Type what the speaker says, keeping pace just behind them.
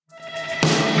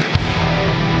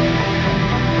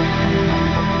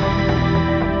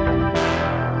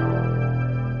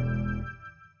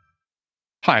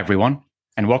Hi, everyone,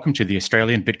 and welcome to the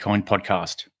Australian Bitcoin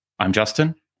podcast. I'm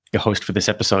Justin, your host for this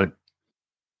episode.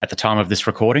 At the time of this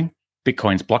recording,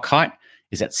 Bitcoin's block height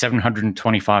is at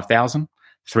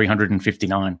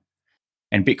 725,359,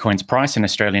 and Bitcoin's price in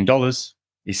Australian dollars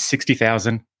is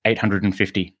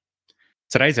 60,850.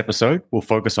 Today's episode will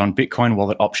focus on Bitcoin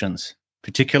wallet options,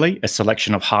 particularly a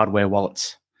selection of hardware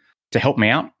wallets. To help me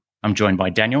out, I'm joined by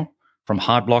Daniel from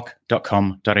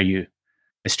hardblock.com.au.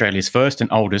 Australia's first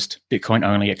and oldest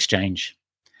Bitcoin-only exchange.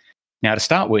 Now, to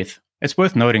start with, it's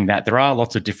worth noting that there are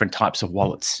lots of different types of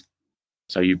wallets.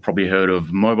 So you've probably heard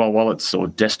of mobile wallets or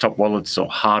desktop wallets or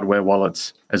hardware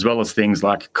wallets, as well as things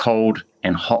like cold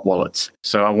and hot wallets.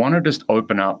 So I want to just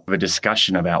open up a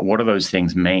discussion about what do those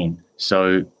things mean.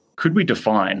 So could we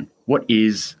define what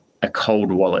is a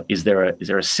cold wallet? Is there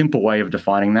a simple way of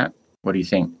defining that? What do you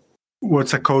think?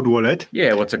 What's a cold wallet?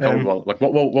 Yeah, what's a cold wallet? Like,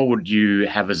 what would you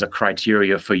have as a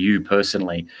criteria for you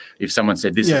personally if someone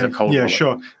said this is a cold wallet? Yeah,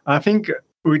 sure. I think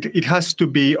it has to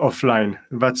be offline.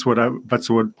 That's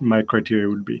what my criteria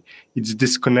would be. It's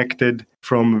disconnected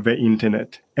from the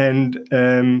internet, and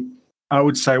I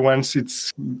would say once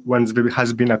there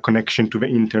has been a connection to the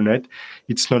internet,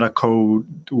 it's not a cold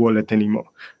wallet anymore.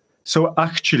 So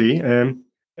actually.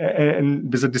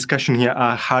 And there's a discussion here: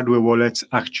 are hardware wallets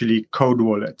actually cold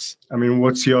wallets? I mean,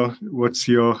 what's your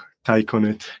take on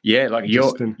it? Yeah, like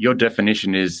your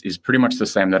definition is pretty much the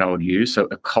same that I would use. So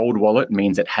a cold wallet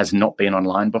means it has not been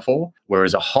online before,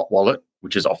 whereas a hot wallet,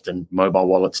 which is often mobile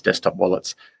wallets, desktop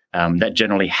wallets, that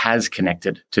generally has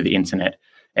connected to the internet.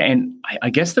 And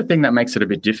I guess the thing that makes it a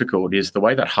bit difficult is the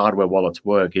way that hardware wallets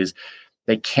work is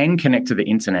they can connect to the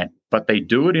internet, but they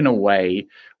do it in a way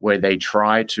where they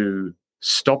try to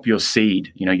stop your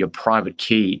seed, your private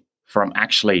key, from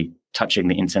actually touching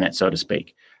the internet, so to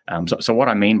speak. So what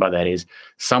I mean by that is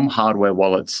some hardware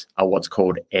wallets are what's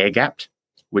called air-gapped,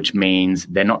 which means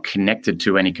they're not connected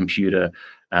to any computer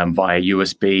via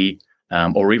USB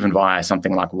or even via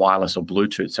something like wireless or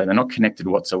Bluetooth. So they're not connected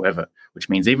whatsoever, which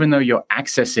means even though you're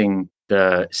accessing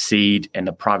the seed and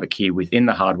the private key within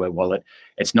the hardware wallet,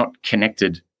 it's not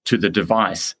connected to the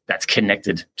device that's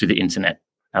connected to the internet,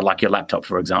 like your laptop,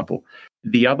 for example.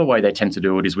 The other way they tend to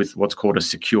do it is with what's called a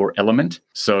secure element.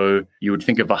 So you would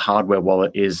think of a hardware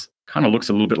wallet kind of looks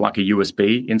a little bit like a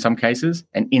USB in some cases.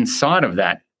 And inside of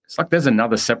that, it's like there's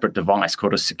another separate device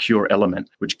called a secure element,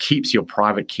 which keeps your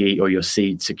private key or your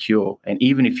seed secure. And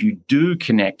even if you do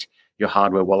connect your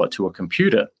hardware wallet to a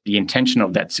computer, the intention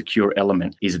of that secure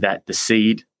element is that the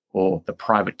seed or the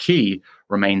private key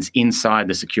remains inside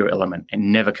the secure element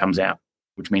and never comes out,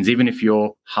 which means even if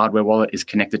your hardware wallet is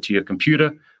connected to your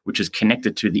computer, which is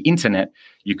connected to the internet,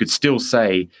 you could still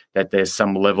say that there's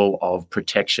some level of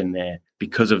protection there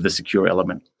because of the secure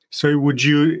element. So would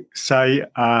you say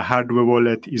a hardware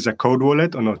wallet is a cold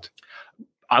wallet or not?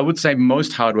 I would say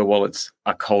most hardware wallets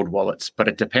are cold wallets, but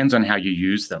it depends on how you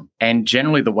use them. And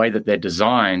generally the way that they're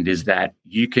designed is that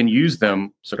you can use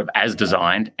them sort of as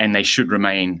designed and they should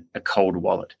remain a cold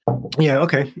wallet. Yeah,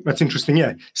 okay. That's interesting.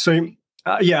 Yeah. So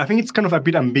I think it's kind of a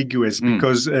bit ambiguous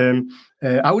because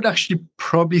I would actually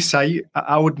probably say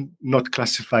I would not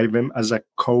classify them as a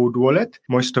cold wallet.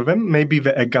 Most of them, maybe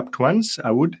the air-gapped ones, I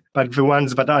would. But the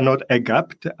ones that are not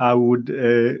air-gapped, I would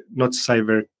not say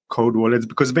they're cold wallets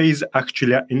because there is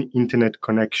actually an internet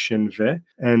connection there.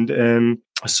 And the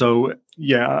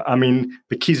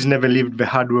keys never leave the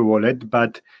hardware wallet,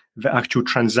 but the actual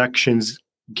transactions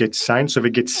get signed. So they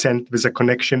get sent, there's a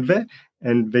connection there,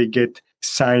 and they get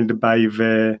signed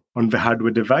on the hardware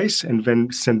device and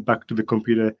then sent back to the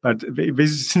computer. But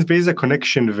since there is a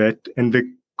connection there and the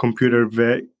computer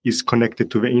there is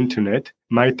connected to the internet,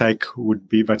 my take would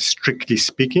be that strictly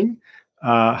speaking,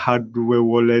 hardware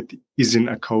wallet isn't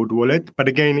a cold wallet. But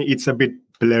again, it's a bit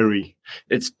blurry.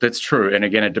 That's true. And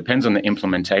again, it depends on the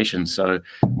implementation. So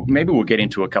maybe we'll get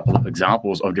into a couple of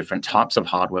examples of different types of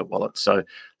hardware wallets. So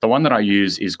the one that I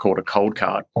use is called a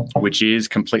Coldcard, which is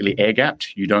completely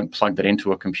air-gapped. You don't plug that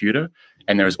into a computer.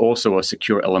 And there is also a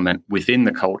secure element within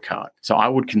the Coldcard. So I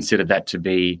would consider that to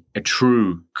be a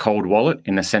true cold wallet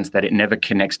in the sense that it never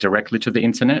connects directly to the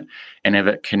internet and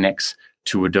never connects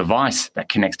to a device that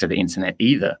connects to the internet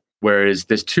either. Whereas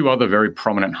there's two other very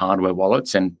prominent hardware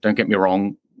wallets, and don't get me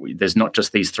wrong, there's not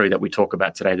just these three that we talk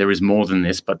about today. There is more than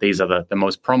this, but these are the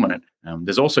most prominent.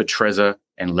 There's also Trezor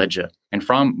and Ledger. And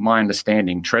from my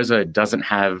understanding, Trezor doesn't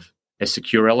have a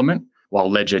secure element, while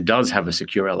Ledger does have a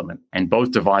secure element. And both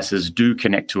devices do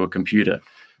connect to a computer.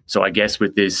 So I guess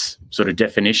with this sort of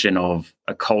definition of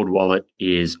a cold wallet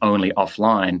is only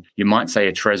offline, you might say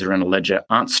a Trezor and a Ledger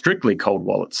aren't strictly cold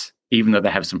wallets, even though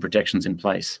they have some protections in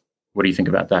place. What do you think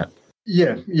about that?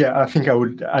 Yeah, I think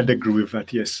I'd agree with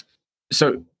that, yes.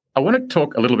 So I want to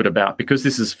talk a little bit about, because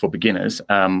this is for beginners,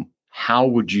 how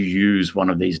would you use one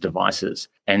of these devices?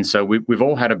 And so we've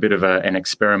all had a bit of an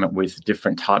experiment with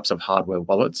different types of hardware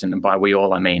wallets. And by we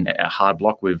all, I mean a hard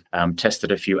block. We've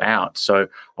tested a few out. So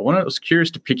I was curious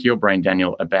to pick your brain,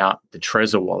 Daniel, about the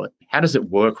Trezor wallet. How does it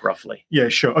work roughly? Yeah,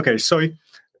 sure. Okay, so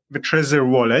the Trezor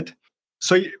wallet.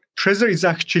 So Trezor is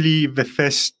actually the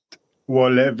first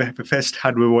wallet, the first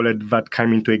hardware wallet that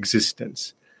came into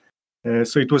existence.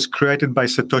 So it was created by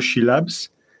Satoshi Labs.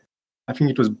 I think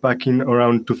it was back in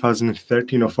around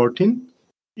 2013 or 14.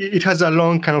 It has a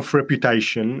long kind of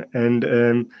reputation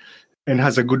and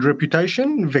has a good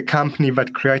reputation. The company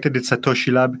that created it,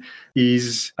 Satoshi Lab,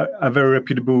 is a very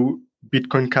reputable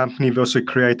Bitcoin company. They also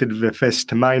created the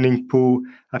first mining pool.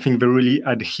 I think they really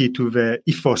adhere to the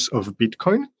ethos of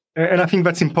Bitcoin. And I think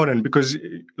that's important because,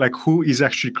 like, who is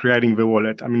actually creating the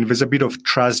wallet? I mean, there's a bit of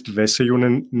trust there. So you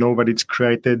want to know that it's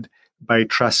created by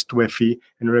trustworthy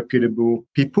and reputable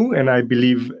people. And I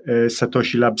believe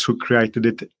Satoshi Labs, who created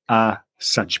it, are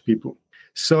such people.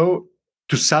 So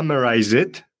to summarize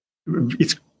it,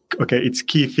 it's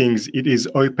key things. It is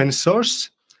open source.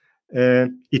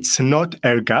 It's not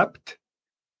air-gapped.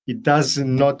 It does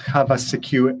not have a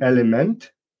secure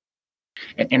element.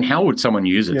 And how would someone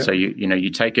use it? Yeah. So you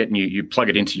take it and you plug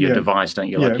it into your device, don't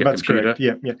you? Like your computer? Correct.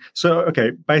 Yeah. So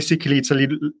basically it's a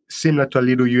little similar to a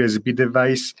little USB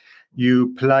device.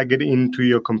 You plug it into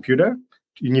your computer.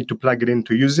 You need to plug it in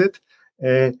to use it.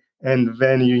 And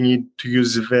then you need to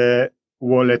use the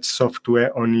wallet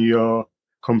software on your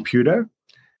computer.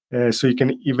 So you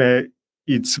can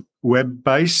it's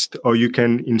web-based, or you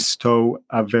can install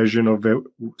a version of the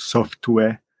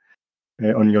software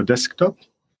on your desktop.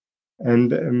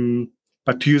 And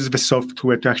but to use the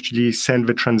software to actually send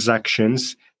the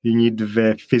transactions, you need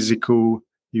the physical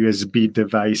USB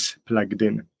device plugged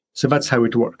in. So that's how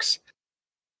it works.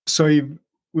 So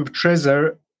with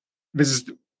Trezor,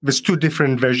 there's two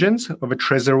different versions of a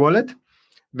Trezor wallet.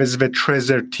 There's the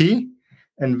Trezor T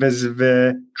and there's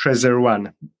the Trezor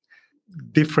One.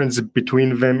 Difference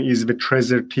between them is the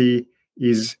Trezor T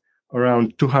is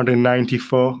around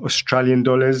 294 Australian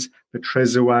dollars. The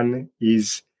Trezor One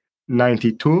is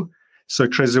 92. So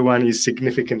Trezor One is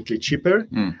significantly cheaper.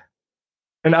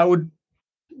 And I would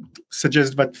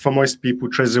suggest that for most people,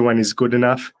 Trezor One is good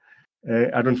enough.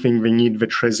 I don't think they need the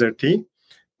Trezor T.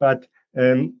 But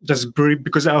just brief,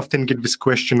 because I often get this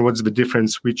question, what's the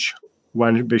difference, which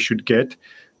one they should get?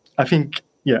 I think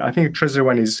Trezor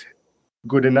One is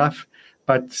good enough.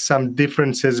 But some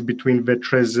differences between the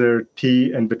Trezor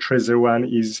T and the Trezor One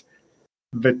is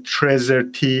the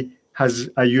Trezor T has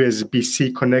a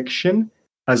USB-C connection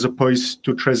as opposed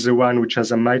to Trezor One, which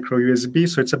has a micro USB.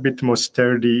 So it's a bit more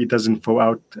sturdy. It doesn't fall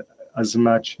out as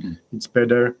much. It's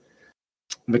better.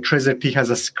 The Trezor T has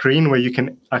a screen where you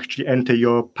can actually enter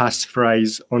your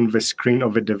passphrase on the screen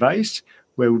of the device,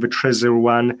 where with the Trezor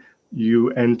One,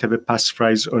 you enter the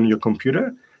passphrase on your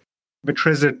computer. The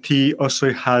Trezor T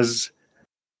also has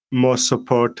more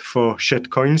support for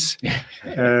shitcoins.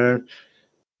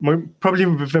 Probably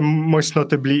most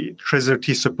notably, Trezor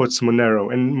T supports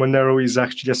Monero. And Monero is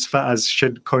actually, as far as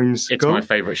shitcoins go. It's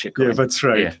my favorite shitcoin. Yeah, that's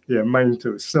right. Yeah, mine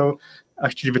too. So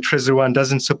actually, the Trezor One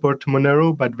doesn't support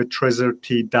Monero, but the Trezor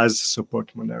T does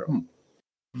support Monero.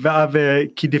 The other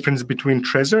key difference between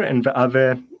Trezor and the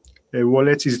other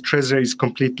wallets is Trezor is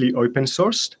completely open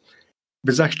sourced.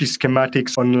 There's actually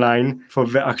schematics online for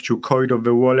the actual code of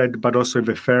the wallet, but also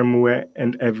the firmware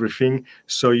and everything.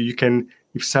 So you can,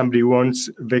 if somebody wants,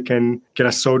 they can get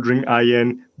a soldering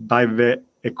iron, buy the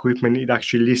equipment. It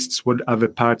actually lists what other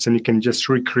parts, and you can just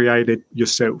recreate it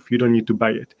yourself. You don't need to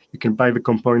buy it. You can buy the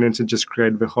components and just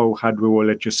create the whole hardware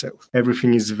wallet yourself.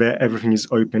 Everything is there. Everything is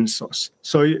open source.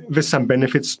 So there's some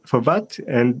benefits for that.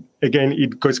 And again,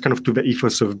 it goes kind of to the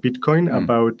ethos of Bitcoin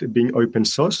about being open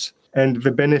source. And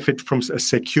the benefit from a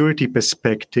security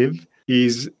perspective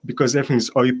is because everything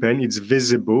is open, it's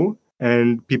visible,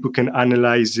 and people can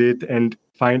analyze it and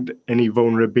find any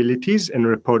vulnerabilities and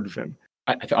report them.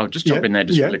 I'll just jump in there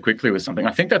really quickly with something.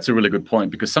 I think that's a really good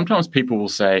point, because sometimes people will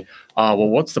say, well,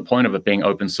 what's the point of it being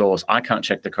open source? I can't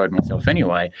check the code myself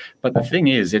anyway. But the thing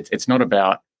is, it's not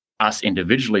about us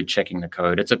individually checking the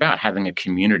code. It's about having a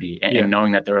community and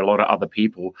knowing that there are a lot of other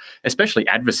people, especially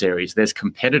adversaries. There's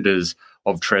competitors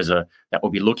of Trezor that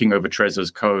will be looking over Trezor's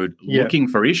code, looking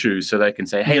for issues so they can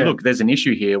say, hey, look, there's an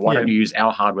issue here. Why don't you use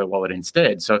our hardware wallet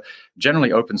instead? So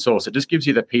generally open source, it just gives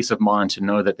you the peace of mind to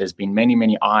know that there's been many,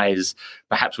 many eyes,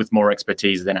 perhaps with more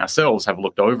expertise than ourselves, have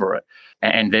looked over it.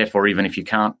 And therefore, even if you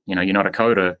can't, you're not a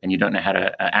coder and you don't know how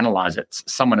to analyze it,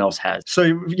 someone else has.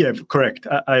 So, correct.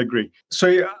 I agree.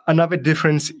 So another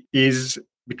difference is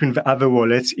between the other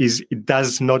wallets is it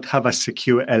does not have a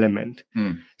secure element.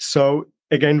 So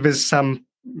again, there's some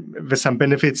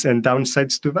benefits and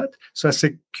downsides to that. So a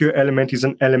secure element is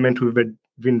an element within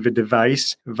the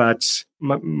device that's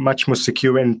much more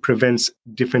secure and prevents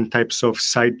different types of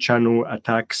side channel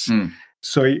attacks.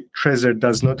 So Trezor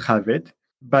does not have it,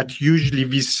 but usually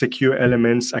these secure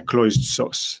elements are closed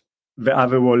source. The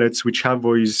other wallets which have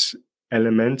those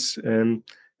elements,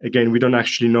 again, we don't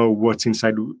actually know what's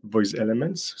inside those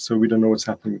elements, so we don't know what's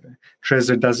happening there.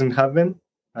 Trezor doesn't have them,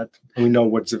 but we know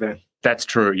what's there. That's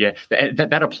true, yeah.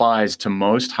 That applies to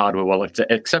most hardware wallets,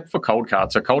 except for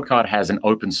Coldcard. So Coldcard has an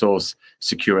open source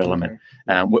secure element,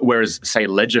 whereas, say,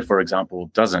 Ledger, for example,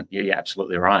 doesn't. Yeah, you're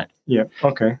absolutely right. Yeah,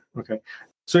 okay.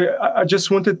 So I just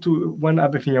one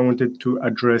other thing I wanted to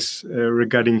address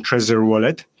regarding Trezor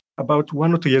wallet. About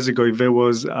 1 or 2 years ago, there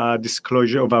was a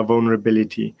disclosure of a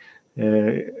vulnerability.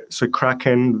 So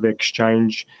Kraken, the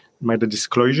exchange, made a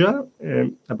disclosure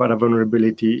about a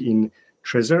vulnerability in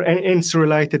Trezor, and it's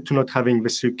related to not having the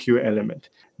secure element.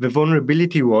 The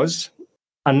vulnerability was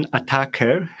an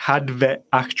attacker had the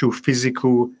actual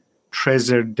physical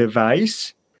Trezor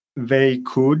device. They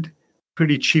could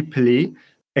pretty cheaply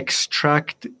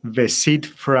extract the seed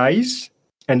phrase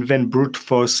and then brute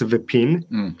force the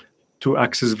PIN to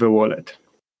access the wallet.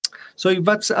 So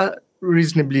that's a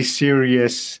reasonably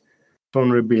serious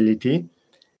vulnerability.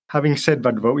 Having said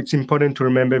that, though, it's important to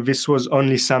remember this was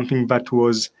only something that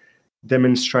was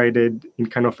demonstrated in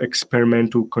kind of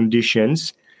experimental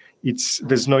conditions.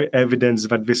 There's no evidence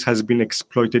that this has been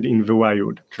exploited in the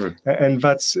wild. True. And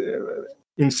that's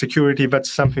in security, that's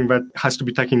something that has to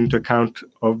be taken into account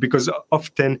of, because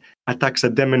often attacks are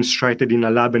demonstrated in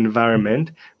a lab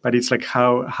environment, but it's like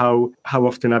how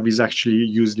often are these actually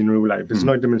used in real life? There's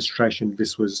no demonstration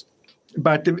this was.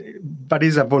 But that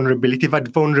is a vulnerability. That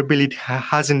vulnerability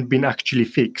hasn't been actually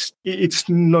fixed. It's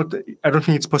not. I don't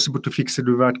think it's possible to fix it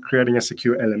without creating a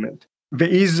secure element. There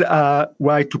is a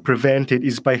way to prevent it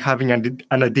is by having an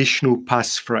additional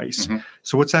passphrase.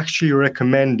 So what's actually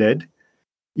recommended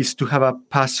is to have a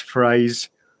passphrase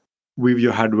with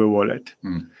your hardware wallet,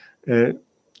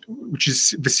 which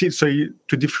is the seed. So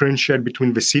to differentiate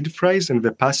between the seed phrase and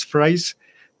the passphrase.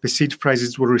 The seed phrase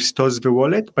is what restores the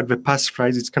wallet, but the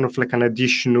passphrase is kind of like an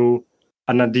addition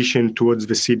towards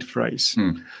the seed phrase.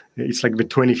 It's like the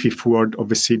 25th word of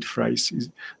the seed phrase.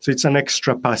 So it's an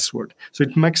extra password. So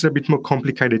it makes it a bit more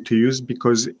complicated to use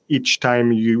because each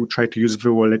time you try to use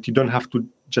the wallet, you don't have to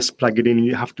just plug it in.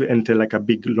 You have to enter like a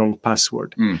big long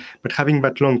password. But having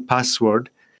that long password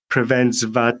prevents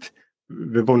the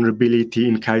vulnerability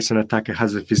in case an attacker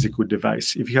has a physical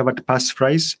device. If you have a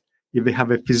passphrase, if they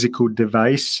have a physical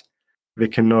device, they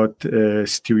cannot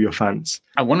steal your funds.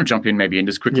 I want to jump in maybe and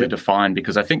just quickly define,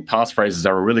 because I think passphrases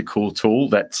are a really cool tool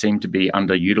that seem to be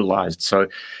underutilized. So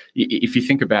if you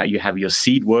think about, you have your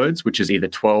seed words, which is either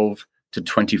 12 to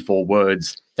 24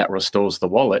 words that restores the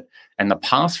wallet, and the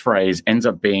passphrase ends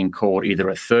up being called either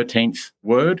a 13th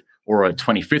word or a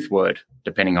 25th word,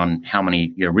 depending on how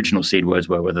many your original seed words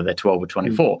were, whether they're 12 or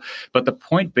 24. But the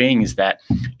point being is that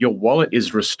your wallet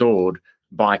is restored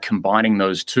by combining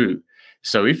those two.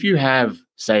 So if you have,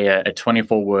 say, a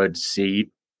 24-word seed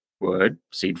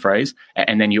phrase,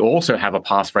 and then you also have a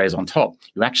passphrase on top,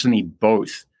 you actually need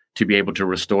both to be able to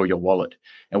restore your wallet.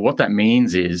 And what that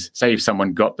means is, say if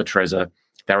someone got the Trezor,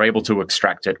 they're able to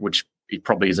extract it, which it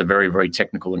probably is a very, very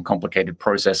technical and complicated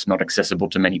process, not accessible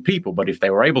to many people. But if they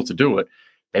were able to do it,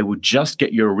 they would just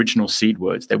get your original seed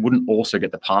words. They wouldn't also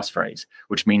get the passphrase,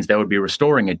 which means they would be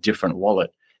restoring a different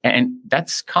wallet. And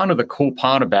that's kind of the cool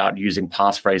part about using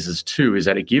passphrases too, is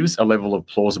that it gives a level of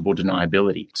plausible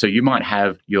deniability. So you might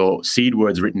have your seed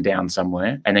words written down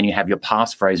somewhere, and then you have your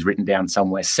passphrase written down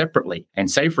somewhere separately. And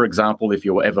say, for example, if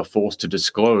you were ever forced to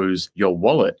disclose your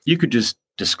wallet, you could just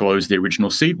disclose the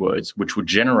original seed words, which would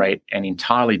generate an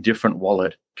entirely different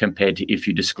wallet compared to if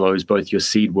you disclose both your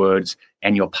seed words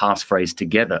and your passphrase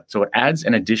together. So it adds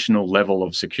an additional level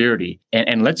of security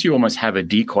and lets you almost have a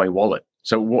decoy wallet.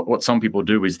 So what some people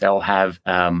do is they'll have,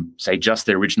 say, just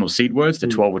their original seed words, the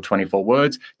 12 or 24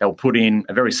 words. They'll put in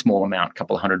a very small amount, a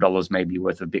couple of $100 maybe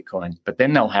worth of Bitcoin. But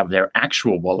then they'll have their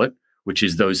actual wallet, which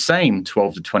is those same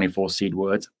 12 to 24 seed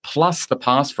words, plus the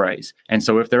passphrase. And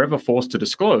so if they're ever forced to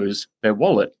disclose their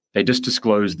wallet, they just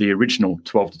disclose the original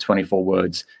 12 to 24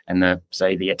 words. And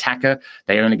the attacker,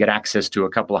 they only get access to a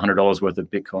couple of $100 worth of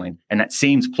Bitcoin. And that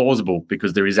seems plausible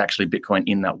because there is actually Bitcoin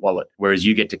in that wallet, whereas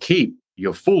you get to keep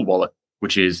your full wallet,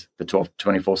 which is the 12 to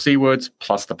 24 C words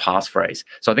plus the passphrase.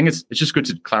 So I think it's just good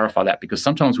to clarify that, because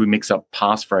sometimes we mix up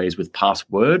passphrase with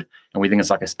password and we think it's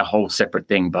like a whole separate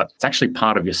thing, but it's actually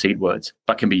part of your seed words,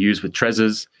 but can be used with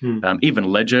Trezors, even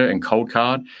Ledger and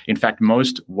Coldcard. In fact,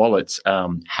 most wallets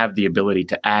have the ability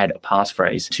to add a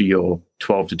passphrase to your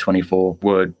 12 to 24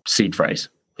 word seed phrase,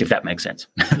 if that makes sense.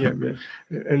 Yeah.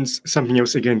 And something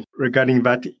else again regarding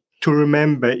that to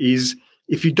remember is,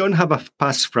 if you don't have a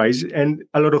passphrase, and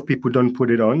a lot of people don't put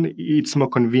it on, it's more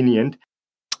convenient.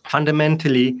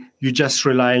 Fundamentally, you're just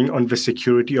relying on the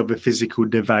security of the physical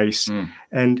device.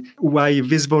 And why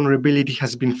this vulnerability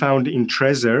has been found in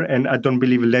Trezor, and I don't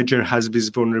believe Ledger has this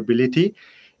vulnerability,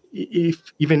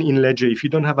 even in Ledger, if you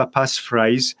don't have a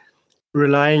passphrase,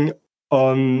 relying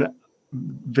on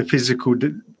the physical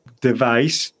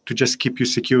device to just keep you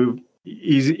secure,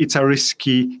 it's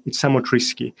somewhat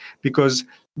risky, because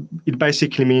it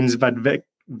basically means that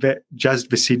just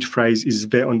the seed phrase is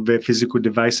there on the physical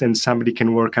device, and somebody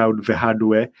can work out the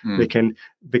hardware. They can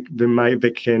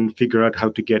figure out how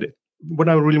to get it. What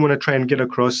I really want to try and get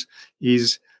across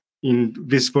is, in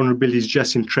this vulnerability is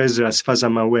just in Trezor, as far as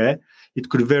I'm aware, it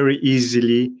could very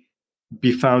easily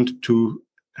be found to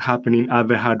happen in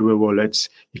other hardware wallets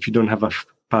if you don't have a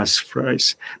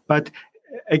passphrase. But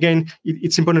again,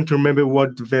 it's important to remember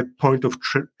what the point of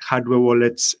hardware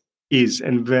wallets is,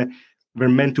 and they're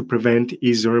meant to prevent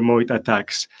is remote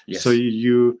attacks. Yes. So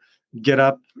you get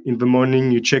up in the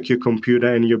morning, you check your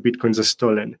computer, and your bitcoins are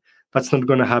stolen. That's not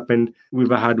going to happen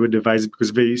with a hardware device,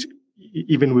 because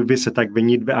even with this attack, they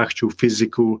need the actual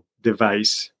physical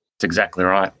device. That's exactly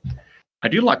right. I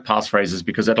do like passphrases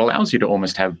because it allows you to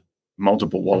almost have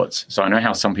multiple wallets. So I know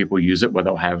how some people use it, where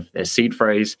they'll have their seed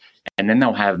phrase, and then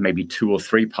they'll have maybe 2 or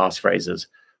 3 passphrases.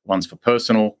 One's for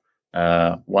personal,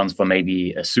 one's for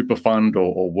maybe a super fund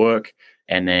or work,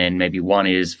 and then maybe one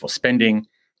is for spending.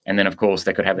 And then, of course,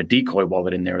 they could have a decoy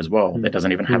wallet in there as well that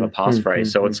doesn't even have a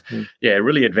passphrase. So it's,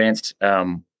 really advanced.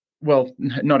 Well,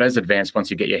 not as advanced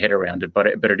once you get your head around it, but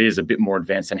it is a bit more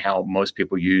advanced in how most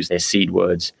people use their seed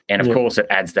words. And of course, it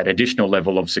adds that additional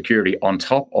level of security on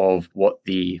top of what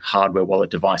the hardware wallet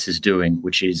device is doing,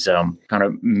 which is kind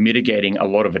of mitigating a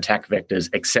lot of attack vectors,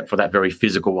 except for that very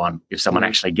physical one, if someone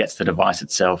actually gets the device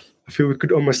itself. I feel we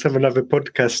could almost have another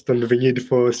podcast on the need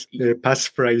for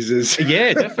passphrases.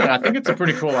 Yeah, definitely. I think it's a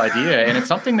pretty cool idea. And it's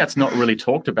something that's not really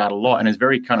talked about a lot and is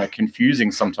very kind of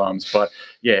confusing sometimes. But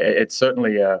yeah, it's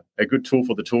certainly a good tool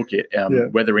for the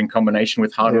toolkit, whether in combination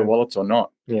with hardware wallets or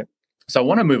not. Yeah. So I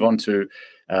want to move on to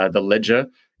the Ledger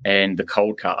and the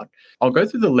Coldcard. I'll go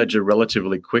through the Ledger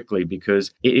relatively quickly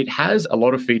because it has a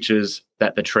lot of features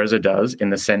that the Trezor does,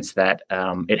 in the sense that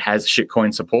it has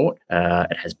shitcoin support.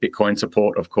 It has Bitcoin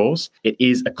support, of course. It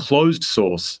is a closed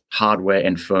source hardware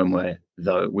and firmware,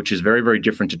 though, which is very, very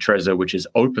different to Trezor, which is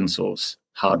open source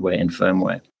hardware and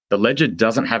firmware. The Ledger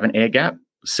doesn't have an air gap,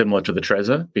 similar to the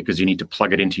Trezor, because you need to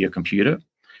plug it into your computer.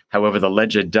 However, the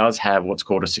Ledger does have what's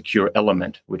called a secure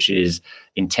element, which is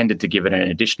intended to give it an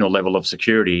additional level of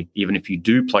security, even if you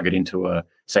do plug it into a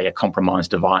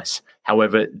compromised device.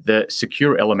 However, the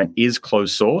secure element is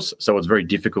closed source, so it's very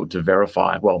difficult to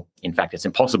verify. Well, in fact, it's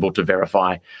impossible to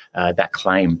verify that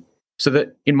claim. So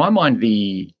that, in my mind,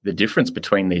 the difference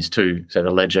between these two, so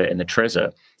the Ledger and the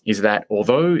Trezor, is that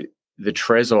although the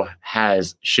Trezor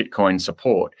has shitcoin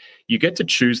support, you get to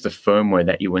choose the firmware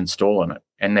that you install on it.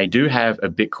 And they do have a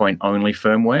Bitcoin-only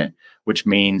firmware, which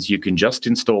means you can just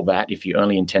install that if you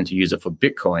only intend to use it for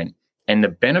Bitcoin. And the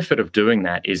benefit of doing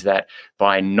that is that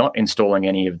by not installing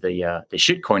any of the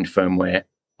shitcoin firmware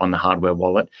on the hardware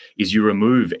wallet, is you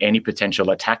remove any potential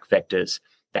attack vectors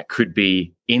that could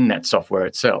be in that software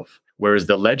itself. Whereas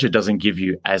the Ledger doesn't give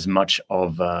you as much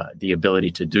of the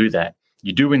ability to do that.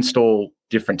 You do install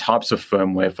different types of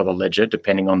firmware for the Ledger,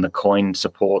 depending on the coin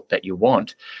support that you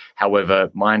want. However,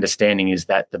 my understanding is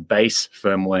that the base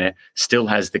firmware still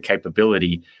has the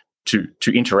capability to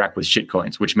interact with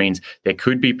shitcoins, which means there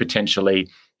could be potentially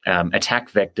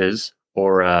attack vectors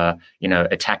or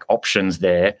attack options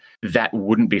there that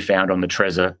wouldn't be found on the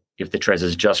Trezor if the Trezor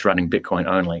is just running Bitcoin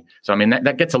only. So, I mean,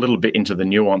 that gets a little bit into the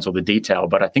nuance or the detail,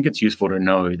 but I think it's useful to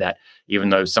know that even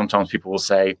though sometimes people will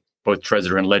say both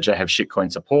Trezor and Ledger have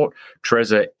shitcoin support,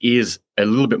 Trezor is a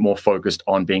little bit more focused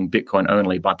on being Bitcoin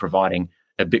only by providing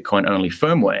a Bitcoin only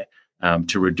firmware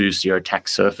to reduce your attack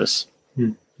surface.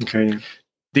 Okay.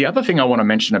 The other thing I want to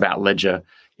mention about Ledger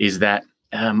is that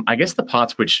I guess the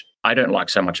parts which I don't like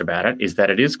so much about it is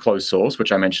that it is closed source,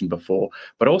 which I mentioned before,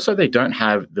 but also they don't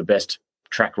have the best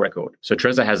track record. So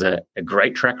Trezor has a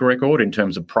great track record in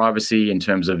terms of privacy, in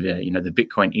terms of the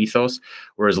Bitcoin ethos,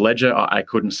 whereas Ledger I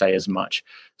couldn't say as much.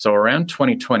 So around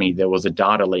 2020, there was a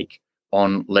data leak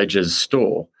on Ledger's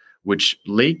store, which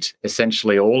leaked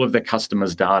essentially all of their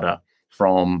customers' data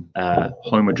from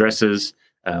home addresses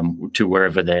to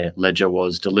wherever their ledger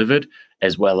was delivered,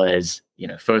 as well as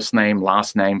first name,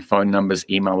 last name, phone numbers,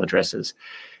 email addresses.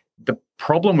 The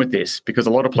problem with this, because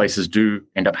a lot of places do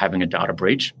end up having a data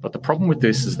breach, but the problem with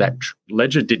this is that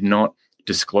Ledger did not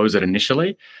disclose it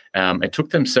initially. It took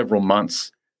them several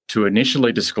months to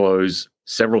initially disclose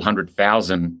several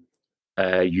 100,000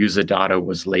 user data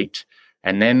was leaked.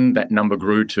 And then that number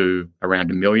grew to around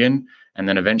 1 million. And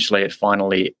then eventually it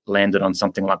finally landed on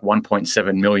something like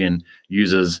 1.7 million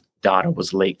users' data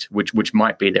was leaked, which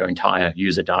might be their entire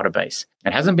user database.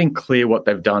 It hasn't been clear what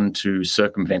they've done to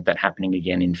circumvent that happening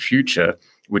again in future,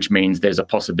 which means there's a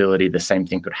possibility the same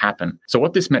thing could happen. So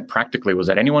what this meant practically was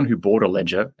that anyone who bought a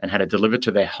ledger and had it delivered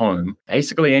to their home,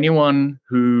 basically anyone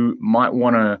who might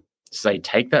want to, say,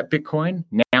 take that Bitcoin,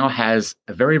 now has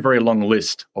a very, very long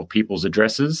list of people's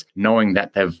addresses, knowing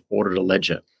that they've ordered a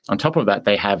ledger. On top of that,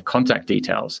 they have contact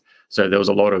details. So there was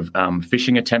a lot of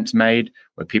phishing attempts made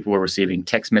where people were receiving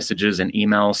text messages and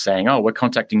emails saying, oh, we're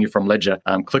contacting you from Ledger.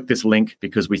 Click this link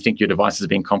because we think your device is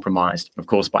being compromised. Of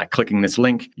course, by clicking this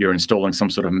link, you're installing some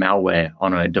sort of malware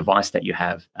on a device that you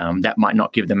have. That might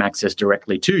not give them access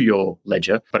directly to your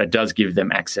Ledger, but it does give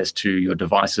them access to your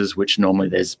devices, which normally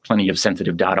there's plenty of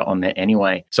sensitive data on there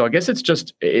anyway. So I guess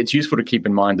it's useful to keep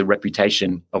in mind the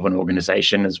reputation of an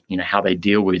organization as, how they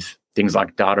deal with things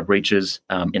like data breaches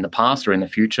in the past or in the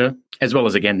future, as well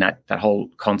as, again, that whole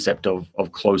concept of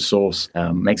closed source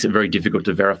makes it very difficult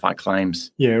to verify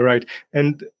claims. Yeah, right.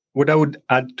 And what I would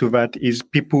add to that is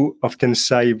people often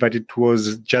say that it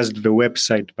was just the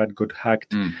website that got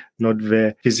hacked, not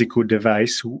the physical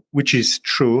device, which is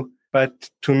true. But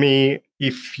to me,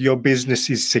 if your business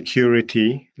is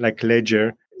security, like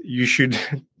Ledger, you should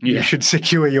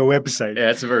secure your website. Yeah,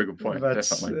 that's a very good point.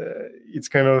 Definitely. It's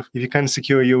kind of, if you can't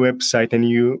secure your website and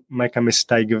you make a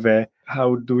mistake there,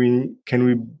 can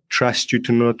we trust you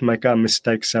to not make a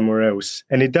mistake somewhere else?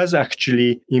 And it does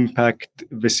actually impact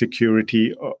the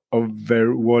security of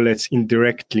their wallets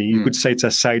indirectly. You could say it's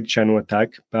a side channel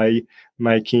attack by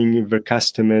making the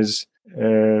customers'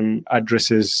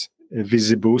 addresses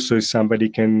visible, so somebody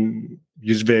can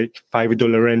use the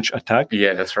 $5 range attack.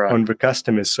 Yeah, that's right. On the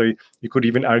customers. So you could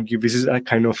even argue this is a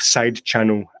kind of side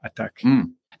channel attack.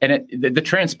 And the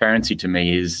transparency to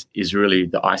me is really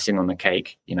the icing on the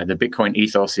cake. The Bitcoin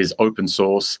ethos is open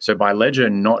source. So by Ledger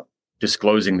not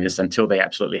disclosing this until they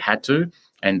absolutely had to,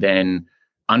 and then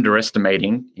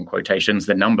underestimating, in quotations,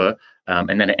 the number,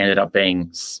 and then it ended up being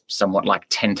somewhat like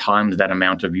 10 times that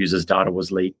amount of users' data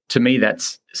was leaked. To me,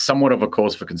 that's somewhat of a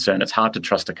cause for concern. It's hard to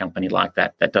trust a company like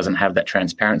that doesn't have that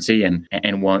transparency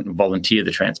and won't volunteer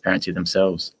the transparency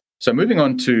themselves. So moving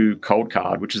on to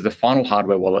Coldcard, which is the final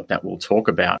hardware wallet that we'll talk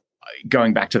about.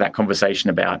 Going back to that conversation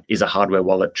about, is a hardware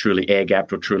wallet truly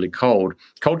air-gapped or truly cold?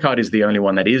 Coldcard is the only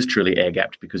one that is truly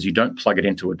air-gapped because you don't plug it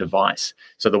into a device.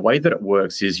 So the way that it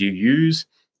works is you use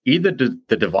either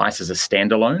the device as a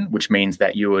standalone, which means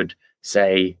that you would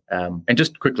say, and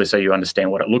just quickly so you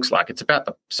understand what it looks like, it's about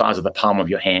the size of the palm of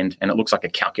your hand and it looks like a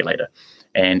calculator.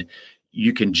 And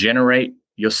you can generate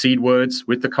your seed words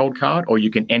with the Coldcard, or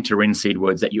you can enter in seed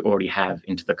words that you already have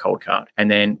into the Coldcard. And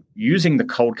then using the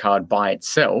Coldcard by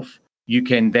itself, you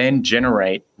can then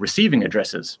generate receiving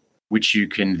addresses, which you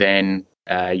can then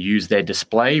use their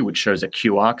display, which shows a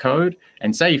QR code.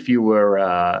 And say if you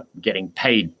were getting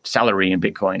paid salary in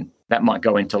Bitcoin, that might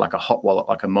go into like a hot wallet,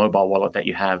 like a mobile wallet that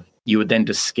you have. You would then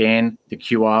just scan the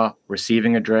QR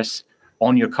receiving address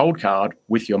on your Coldcard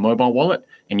with your mobile wallet,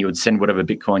 and you would send whatever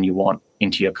Bitcoin you want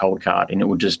into your Coldcard, and it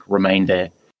would just remain there.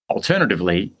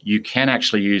 Alternatively, you can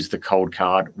actually use the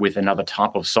Coldcard with another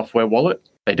type of software wallet.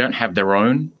 They don't have their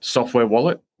own software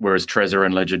wallet, whereas Trezor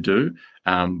and Ledger do,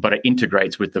 but it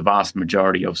integrates with the vast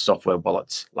majority of software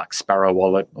wallets like Sparrow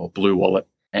Wallet or Blue Wallet.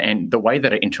 And the way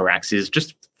that it interacts is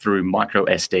just through micro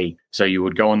SD. So you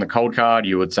would go on the Coldcard,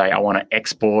 you would say, I want to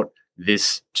export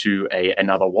this to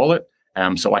another wallet.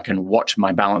 So I can watch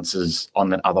my balances on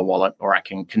that other wallet, or I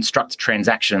can construct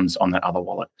transactions on that other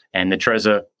wallet. And the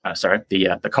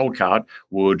the Coldcard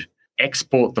would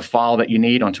export the file that you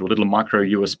need onto a little micro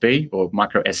USB or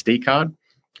micro SD card.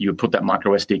 You would put that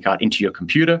micro SD card into your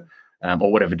computer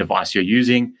or whatever device you're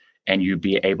using, and you'd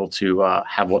be able to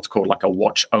have what's called like a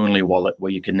watch-only wallet,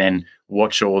 where you can then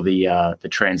watch all the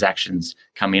transactions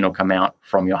come in or come out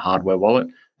from your hardware wallet.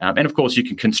 And of course, you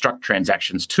can construct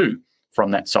transactions too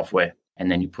from that software. And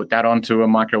then you put that onto a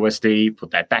micro SD, put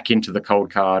that back into the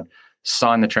Coldcard,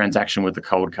 sign the transaction with the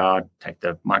Coldcard, take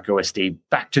the micro SD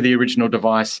back to the original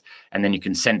device, and then you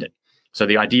can send it. So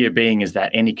the idea being is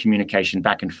that any communication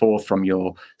back and forth from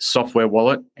your software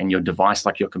wallet and your device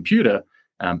like your computer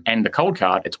and the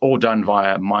Coldcard, it's all done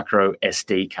via micro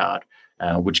SD card,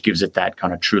 which gives it that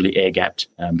kind of truly air-gapped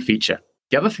feature.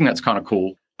 The other thing that's kind of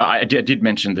cool, I did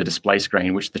mention the display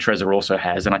screen, which the Trezor also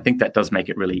has, and I think that does make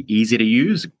it really easy to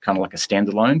use, kind of like a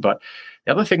standalone. But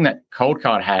the other thing that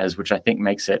Coldcard has, which I think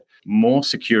makes it more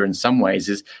secure in some ways,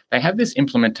 is they have this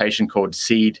implementation called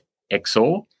Seed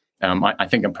XOR. I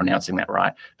think I'm pronouncing that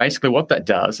right. Basically, what that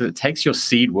does is it takes your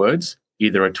seed words,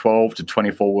 either a 12 to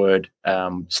 24 word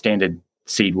standard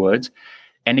seed words,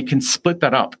 and it can split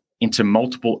that up into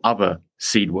multiple other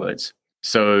seed words.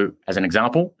 So as an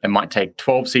example, it might take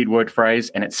 12 seed word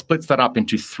phrase and it splits that up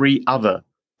into 3 other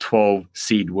 12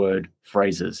 seed word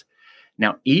phrases.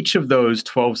 Now, each of those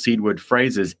 12 seed word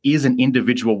phrases is an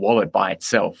individual wallet by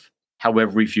itself.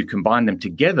 However, if you combine them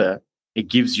together, it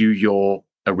gives you your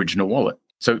original wallet.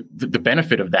 So the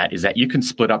benefit of that is that you can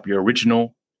split up your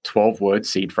original 12-word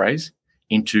seed phrase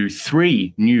into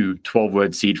 3 new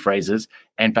 12-word seed phrases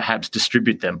and perhaps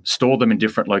distribute them, store them in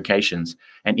different locations.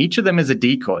 And each of them is a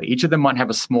decoy. Each of them might have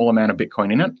a small amount of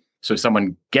Bitcoin in it. So if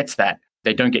someone gets that,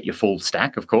 they don't get your full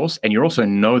stack, of course. And you also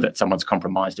know that someone's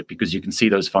compromised it because you can see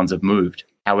those funds have moved.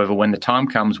 However, when the time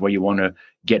comes where you want to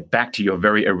get back to your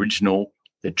very original,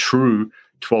 the true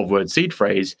 12-word seed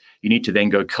phrase, you need to then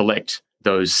go collect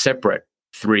those separate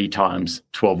 3 times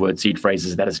 12-word seed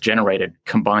phrases that is generated,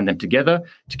 combine them together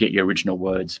to get your original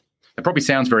words. It probably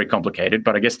sounds very complicated,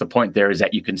 but I guess the point there is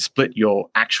that you can split your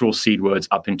actual seed words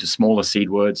up into smaller seed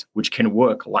words, which can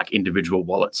work like individual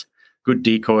wallets. Good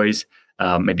decoys,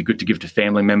 maybe good to give to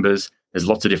family members. There's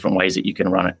lots of different ways that you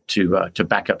can run it to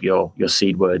back up your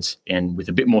seed words and with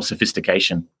a bit more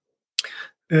sophistication.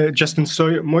 Justin, so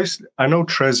I know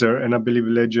Trezor and I believe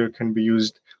Ledger can be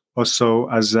used also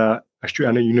as a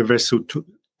universal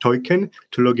token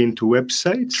to log into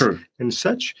websites. True. And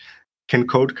such. Can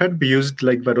Coldcard be used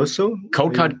like that also?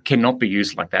 Coldcard cannot be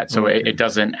used like that. So it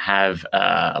doesn't have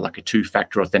like a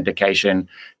 2-factor authentication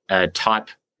type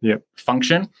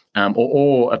function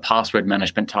or a password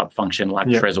management type function like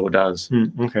Trezor does.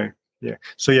 Okay. Yeah.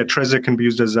 So Trezor can be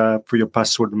used as for your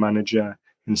password manager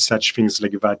and such things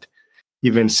like that,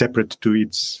 even separate to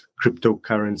its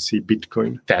cryptocurrency,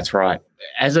 Bitcoin. That's right.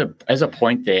 As a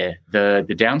point there,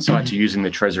 the downside to using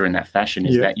the Trezor in that fashion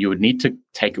is that you would need to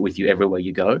take it with you everywhere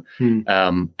you go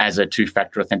as a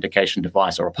 2-factor authentication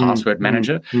device or a password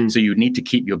manager. So you would need to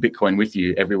keep your Bitcoin with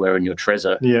you everywhere in your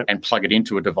Trezor and plug it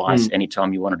into a device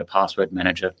anytime you wanted a password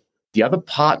manager. The other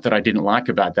part that I didn't like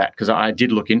about that, because I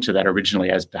did look into that originally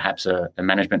as perhaps a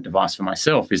management device for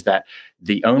myself, is that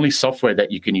the only software that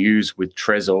you can use with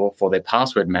Trezor for their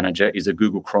password manager is a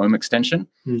Google Chrome extension.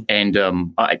 And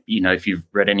if you've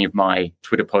read any of my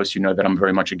Twitter posts, you know that I'm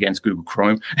very much against Google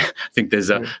Chrome. I think there's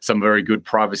some very good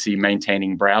privacy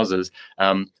maintaining browsers.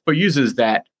 For users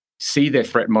that see their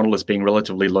threat model as being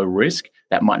relatively low risk,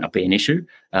 that might not be an issue.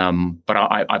 But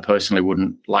I personally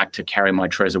wouldn't like to carry my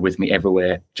Trezor with me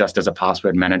everywhere just as a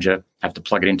password manager, have to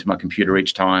plug it into my computer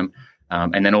each time,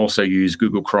 and then also use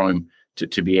Google Chrome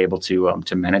to be able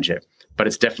to manage it. But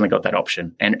it's definitely got that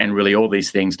option. And really all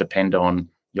these things depend on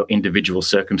your individual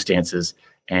circumstances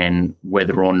and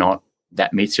whether or not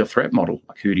that meets your threat model.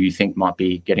 Like who do you think might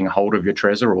be getting a hold of your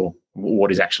Trezor or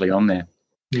what is actually on there?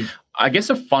 I guess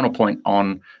a final point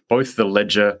on both the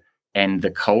Ledger and the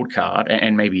Coldcard,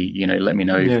 and maybe, let me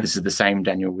know if this is the same,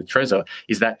 Daniel, with Trezor,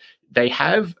 is that they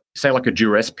have, say, like a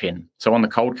duress pin. So on the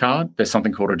Coldcard, there's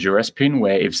something called a duress pin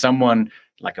where if someone,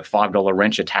 like a $5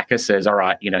 wrench attacker says, all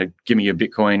right, give me your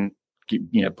Bitcoin,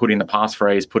 put in the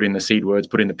passphrase, put in the seed words,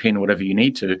 put in the pin, whatever you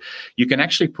need to, you can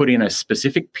actually put in a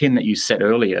specific pin that you set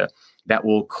earlier that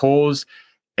will cause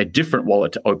a different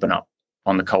wallet to open up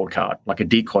on the Coldcard, like a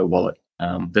decoy wallet.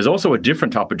 There's also a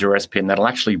different type of duress pin that'll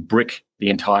actually brick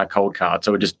the entire Coldcard.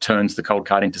 So it just turns the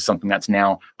Coldcard into something that's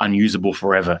now unusable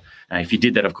forever. If you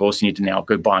did that, of course, you need to now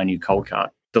go buy a new Coldcard.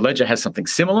 The Ledger has something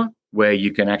similar where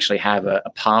you can actually have a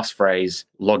passphrase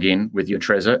login with your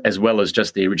Trezor as well as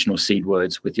just the original seed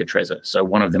words with your Trezor. So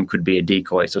one of them could be a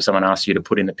decoy. So someone asks you to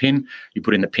put in the pin, you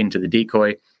put in the pin to the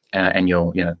decoy, and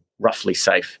you're roughly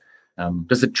safe.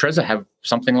 Does the Trezor have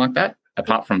something like that?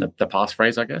 Apart from the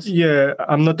passphrase, I guess? Yeah,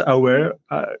 I'm not aware.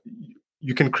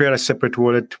 You can create a separate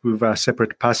wallet with a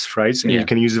separate passphrase, and you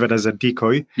can use that as a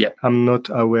decoy. Yeah. I'm not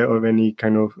aware of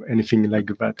anything like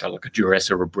that. Like a duress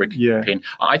or a brick pin.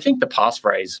 I think the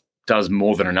passphrase does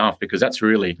more than enough because that's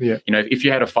really, if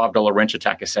you had a $5 wrench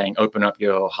attacker saying, open up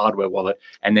your hardware wallet,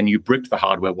 and then you bricked the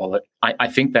hardware wallet, I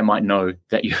think they might know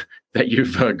that that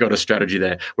you've got a strategy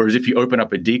there. Whereas if you open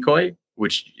up a decoy,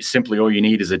 which simply all you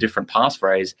need is a different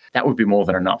passphrase, that would be more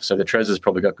than enough. So the Trezor's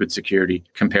probably got good security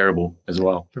comparable as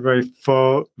well. Right.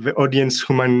 For the audience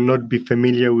who might not be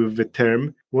familiar with the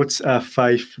term, what's a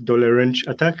 $5 wrench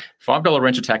attack? $5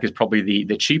 wrench attack is probably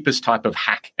the cheapest type of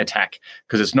hack attack,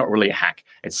 because it's not really a hack.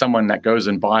 It's someone that goes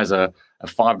and buys a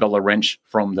 $5 wrench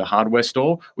from the hardware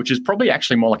store, which is probably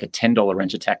actually more like a $10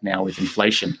 wrench attack now with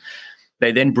inflation.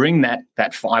 They then bring that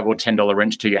 $5 or $10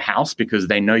 wrench to your house because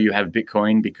they know you have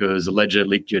Bitcoin because a ledger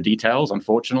leaked your details,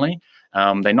 unfortunately.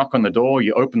 They knock on the door,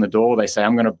 you open the door, they say,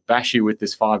 I'm going to bash you with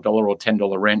this $5 or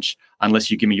 $10 wrench unless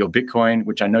you give me your Bitcoin,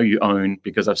 which I know you own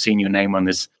because I've seen your name on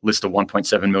this list of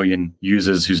 1.7 million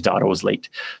users whose data was leaked.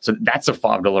 So that's a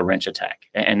 $5 wrench attack.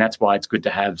 And that's why it's good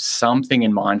to have something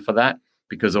in mind for that,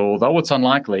 because although it's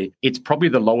unlikely, it's probably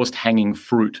the lowest hanging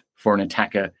fruit for an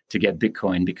attacker to get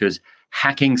Bitcoin, because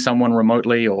hacking someone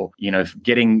remotely or,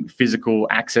 getting physical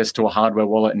access to a hardware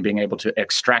wallet and being able to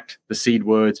extract the seed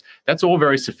words, that's all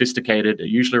very sophisticated. It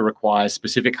usually requires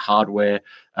specific hardware,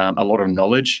 a lot of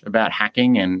knowledge about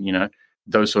hacking and,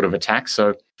 those sort of attacks.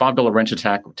 So $5 wrench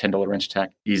attack or $10 wrench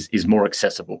attack is more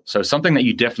accessible. So something that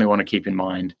you definitely want to keep in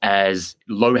mind as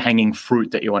low-hanging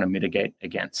fruit that you want to mitigate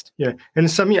against. Yeah.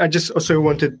 And something I just also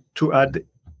wanted to add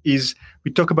is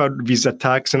we talk about these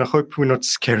attacks, and I hope we're not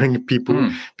scaring people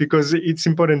because it's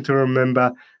important to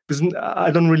remember, because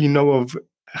I don't really know of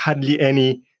hardly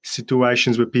any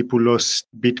situations where people lost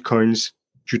Bitcoins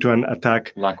due to an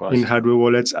attack in hardware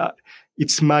wallets.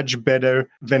 It's much better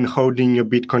than holding your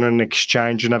Bitcoin on an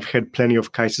exchange. And I've had plenty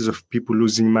of cases of people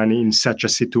losing money in such a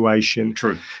situation.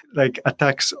 True. Like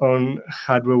attacks on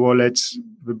hardware wallets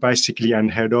were basically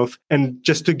unheard of. And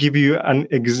just to give you an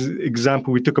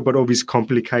example, we talk about all these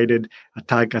complicated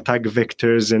attack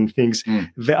vectors and things.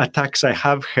 The attacks I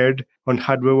have heard on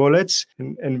hardware wallets,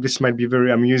 and this might be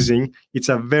very amusing, it's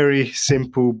a very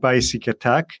simple, basic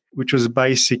attack, which was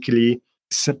basically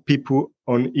some people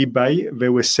on eBay, they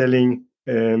were selling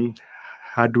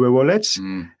hardware wallets,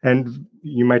 and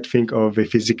you might think, oh, they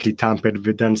physically tampered,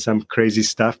 they done some crazy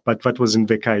stuff, but that wasn't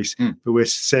the case. They were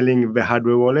selling the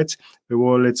hardware wallets. The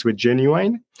wallets were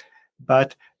genuine,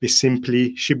 but they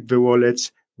simply shipped the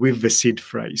wallets with the seed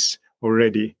phrase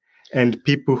already. And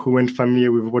people who weren't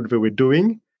familiar with what they were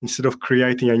doing, instead of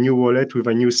creating a new wallet with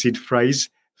a new seed phrase,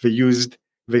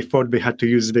 they thought they had to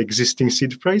use the existing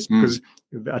seed phrase because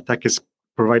the attackers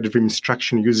provided them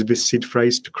instruction, use this seed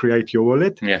phrase to create your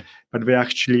wallet. Yeah. But they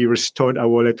actually restored a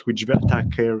wallet which the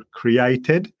attacker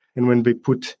created. And when they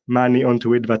put money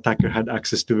onto it, the attacker had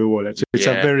access to the wallet. So it's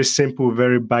a very simple,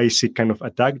 very basic kind of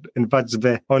attack. And that's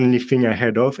the only thing I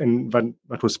heard of. And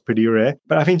that was pretty rare.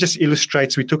 But I think just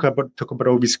illustrates, we talk about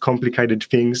all these complicated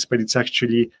things, but it's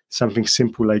actually something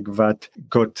simple like that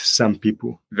got some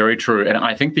people. Very true. And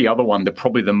I think the other one,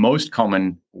 probably the most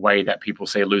common way that people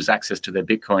say lose access to their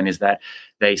Bitcoin is that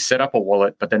they set up a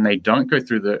wallet, but then they don't go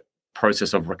through the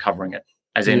process of recovering it.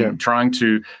 As in trying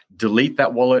to delete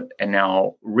that wallet and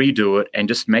now redo it and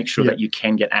just make sure that you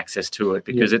can get access to it,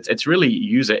 because it's really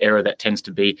user error that tends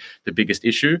to be the biggest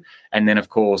issue. And then, of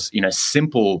course,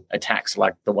 simple attacks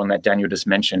like the one that Daniel just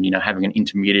mentioned, having an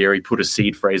intermediary put a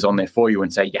seed phrase on there for you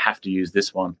and say, you have to use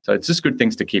this one. So it's just good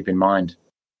things to keep in mind.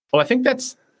 Well, I think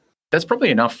that's probably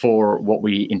enough for what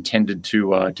we intended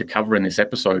to cover in this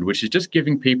episode, which is just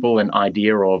giving people an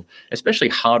idea of especially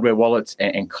hardware wallets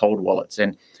and cold wallets.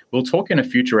 And we'll talk in a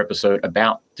future episode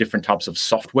about different types of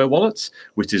software wallets,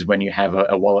 which is when you have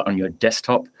a wallet on your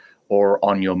desktop or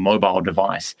on your mobile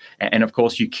device. And of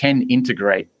course, you can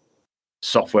integrate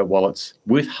software wallets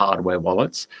with hardware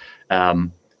wallets.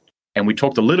 And we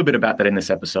talked a little bit about that in this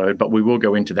episode, but we will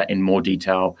go into that in more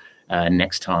detail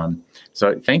next time.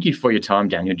 So thank you for your time,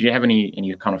 Daniel. Do you have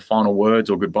any kind of final words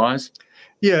or goodbyes?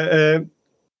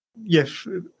 Yes.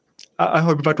 I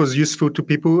hope that was useful to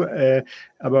people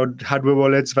about hardware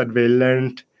wallets, that they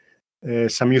learned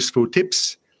some useful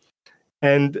tips.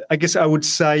 And I guess I would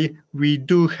say we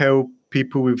do help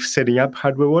people with setting up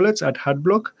hardware wallets at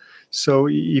Hardblock. So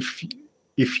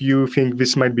if you think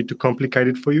this might be too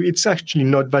complicated for you, it's actually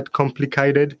not that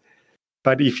complicated.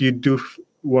 But if you do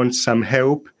want some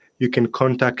help, you can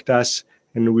contact us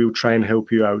and we'll try and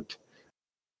help you out.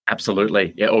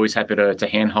 Absolutely. Yeah, always happy to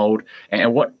handhold.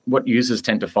 And what users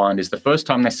tend to find is the first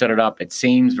time they set it up, it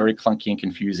seems very clunky and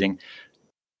confusing.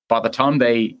 By the time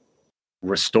they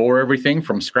restore everything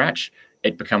from scratch,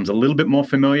 it becomes a little bit more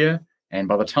familiar. And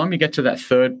by the time you get to that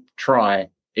third try,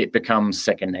 it becomes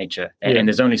second nature. And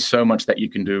there's only so much that you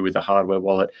can do with a hardware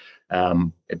wallet.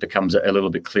 It becomes a little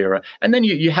bit clearer. And then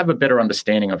you have a better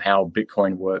understanding of how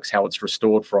Bitcoin works, how it's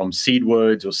restored from seed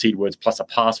words or seed words plus a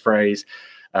passphrase.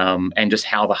 and just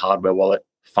how the hardware wallet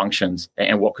functions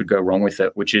and what could go wrong with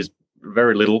it, which is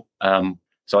very little.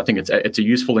 So I think it's a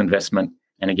useful investment.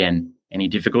 And again, any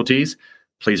difficulties,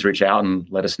 please reach out and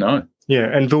let us know.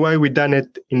 Yeah, and the way we done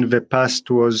it in the past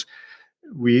was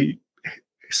we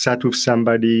sat with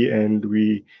somebody and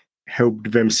we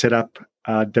helped them set up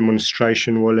a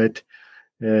demonstration wallet,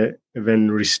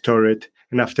 then restore it.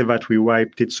 And after that, we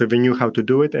wiped it. So they knew how to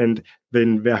do it. And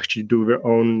then they actually do their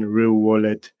own real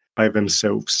wallet by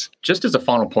themselves. Just as a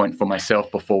final point for myself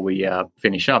before we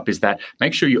finish up is that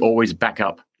make sure you always back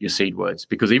up your seed words,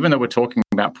 because even though we're talking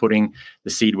about putting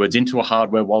the seed words into a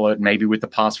hardware wallet, maybe with the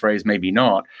passphrase, maybe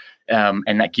not,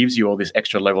 and that gives you all this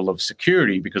extra level of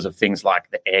security because of things like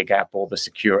the air gap or the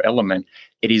secure element,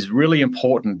 it is really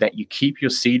important that you keep your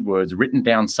seed words written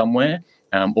down somewhere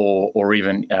or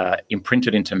even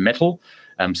imprinted into metal.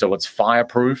 So it's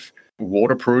fireproof,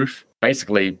 waterproof.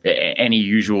 Basically, any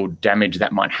usual damage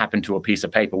that might happen to a piece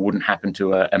of paper wouldn't happen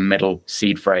to a metal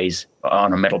seed phrase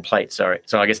on a metal plate. So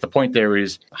I guess the point there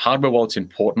is hardware wallet's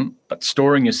important, but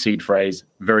storing your seed phrase,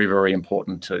 very, very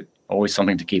important too. Always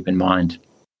something to keep in mind.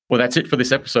 Well, that's it for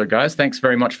this episode, guys. Thanks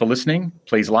very much for listening.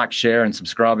 Please like, share, and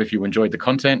subscribe if you enjoyed the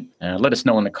content. Let us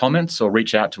know in the comments or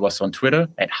reach out to us on Twitter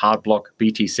at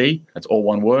HardblockBTC. That's all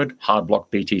one word,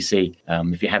 HardblockBTC.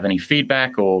 If you have any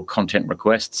feedback or content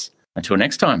requests. Until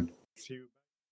next time.